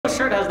Nemo's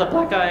shirt has the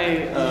black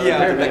guy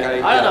the black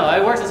guy, I don't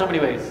know, it works in so many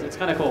ways. It's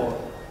kind of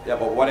cool. Yeah,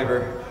 but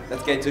whatever.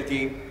 Let's get into the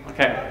game.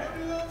 Okay.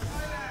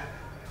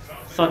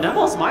 So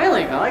Nemo's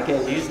smiling, I like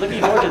it. He's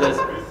looking forward to this.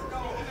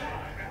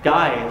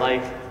 Guy,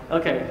 like,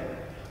 okay.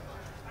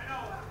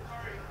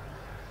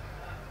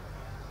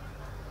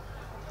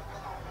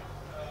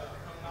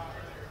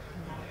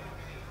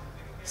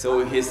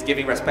 So he's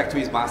giving respect to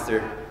his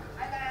master.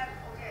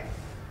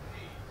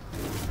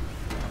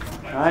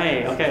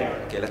 Right, okay.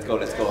 Okay, let's go,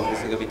 let's go. This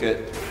is gonna be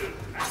good.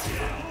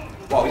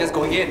 Wow, we're just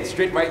going in,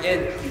 straight right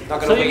in.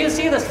 Not gonna so you can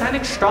see the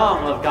standing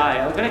strong of Guy.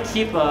 I'm gonna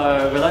keep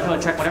Rolento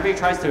in check whenever he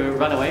tries to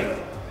run away.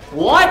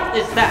 What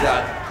is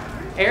that?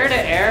 Air to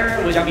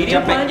air with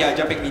medium punch? Yeah,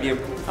 jumping medium.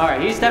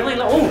 Alright, he's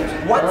definitely, oh,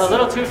 what? A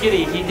little too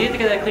giddy. He did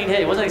get that clean hit,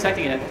 he wasn't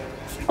expecting it.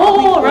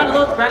 Oh, ran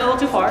a little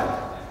too far.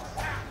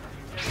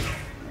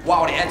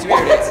 Wow, the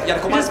anti-air is. Yeah,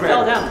 the he just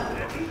fell down.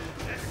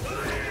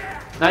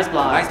 Nice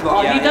block. Nice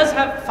block, yeah. He does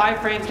have 5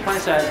 frames to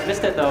punish that.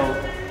 Missed it though.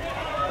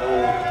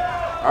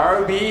 Oh,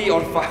 RB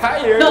on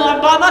fire. No,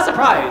 I'm not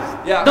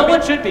surprised. Yeah, no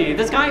one should be.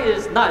 This guy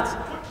is nuts.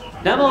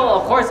 Nemo,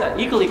 of course,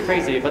 equally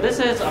crazy, but this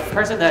is a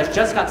person that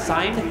just got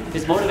signed.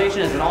 His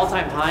motivation is an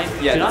all-time high.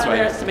 Yeah, do not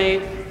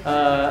underestimate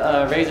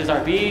RZR's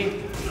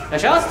RB. Now,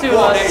 shout out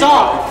to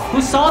Saw,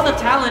 who saw the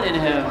talent in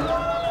him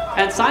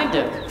and signed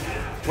him.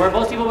 Where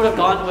most people would have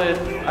gone with,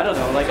 I don't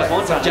know, like a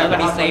bone shot,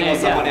 Japanese name or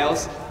someone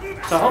else.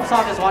 So I hope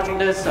Sok is watching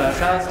this.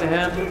 Shout outs to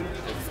him.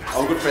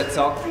 Oh, good friend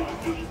Sok.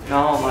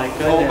 Oh my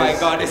goodness. Oh my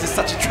god, this is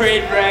such a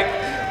train wreck.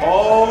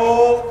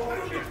 Oh,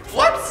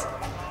 what?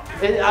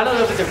 I don't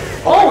know if it's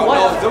a... Oh,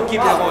 what? No, don't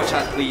give Nemo a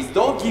chance, please.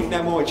 Don't give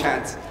Nemo a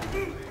chance.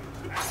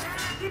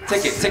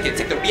 Take it, take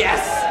the...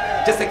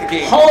 Yes! Just take the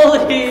game.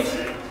 Holy...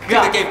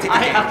 Take the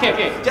game.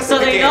 Okay. Just so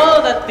they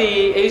know that the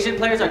Asian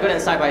players are good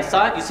at side by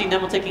side. You see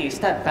Nemo taking a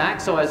step back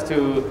so as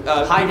to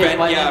hide his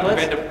button inputs.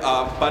 Prevent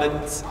the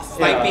buttons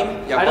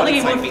sniping. I don't think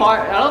he moved far.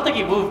 I don't think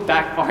he moved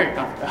back far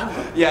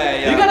enough.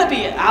 Yeah. You gotta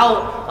be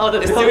out of the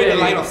building. It's still in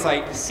the line of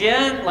sight.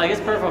 Xian, like his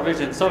peripheral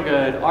vision, so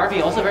good.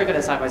 RB also very good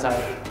at side by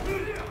side.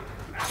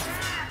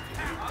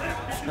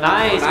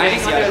 Nice.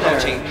 Yeah, the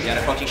crouching. Yeah,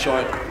 the crouching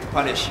short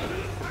punish.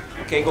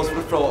 Okay, goes for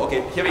the throw.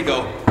 Okay, here we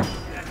go.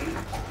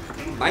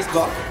 Nice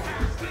block.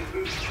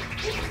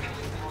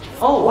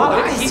 Oh wow,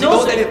 nice. He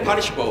knows that it's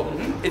punishable.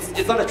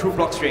 It's not a true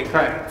block string.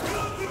 Correct.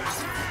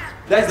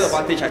 That's the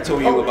advantage I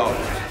told you about.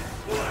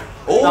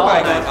 Oh no,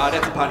 my god,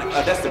 that's the punish.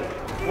 That's the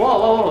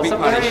whoa, big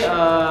some punish. very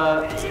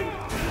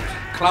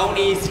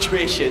clowny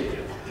situation.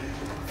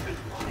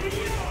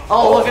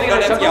 Oh, we're gonna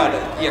get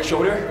yeah,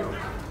 shoulder.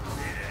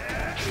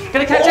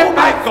 Gonna catch him. Oh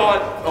my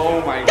god!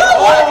 Oh my god!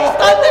 What? He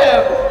stunned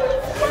him!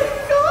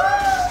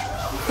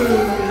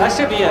 That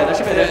should be it. That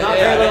should be it. There's not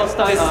very little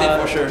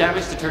stun sure.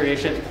 damage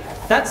deterioration.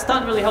 That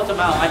stun really helped him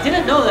out. I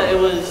didn't know that it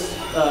was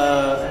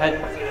had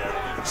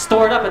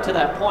stored up until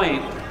that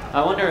point.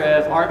 I wonder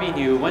if RB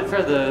knew. Went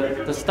for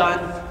the stun,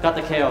 got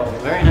the KO.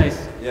 Very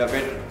nice. Yeah,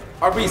 man.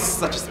 RB is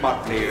such a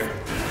smart player.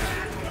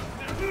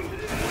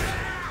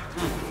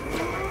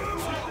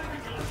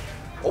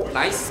 Oh,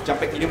 nice. Jump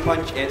back medium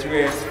punch, edge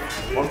rear.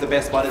 One of the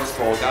best buttons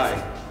for a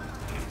guy.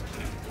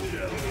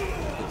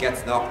 He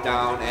gets knocked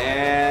down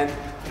and...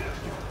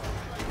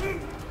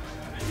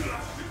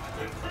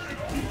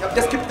 Yep,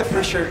 just keep the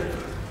pressure.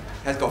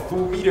 Has got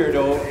full meter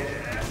though.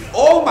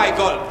 Oh my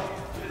god!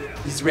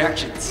 His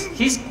reactions.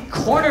 He's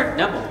cornered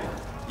Nemo.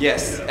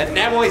 Yes, and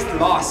Nemo is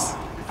lost.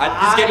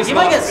 He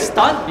might get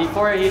stunned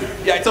before he...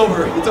 Yeah, it's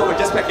over. It's over.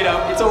 Just pack it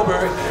up. It's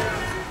over.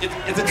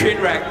 It's a train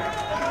wreck.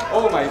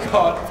 Oh my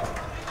god.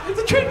 It's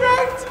a train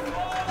wreck!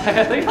 Look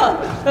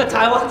at the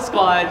Taiwan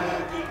squad.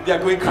 They're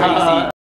going crazy.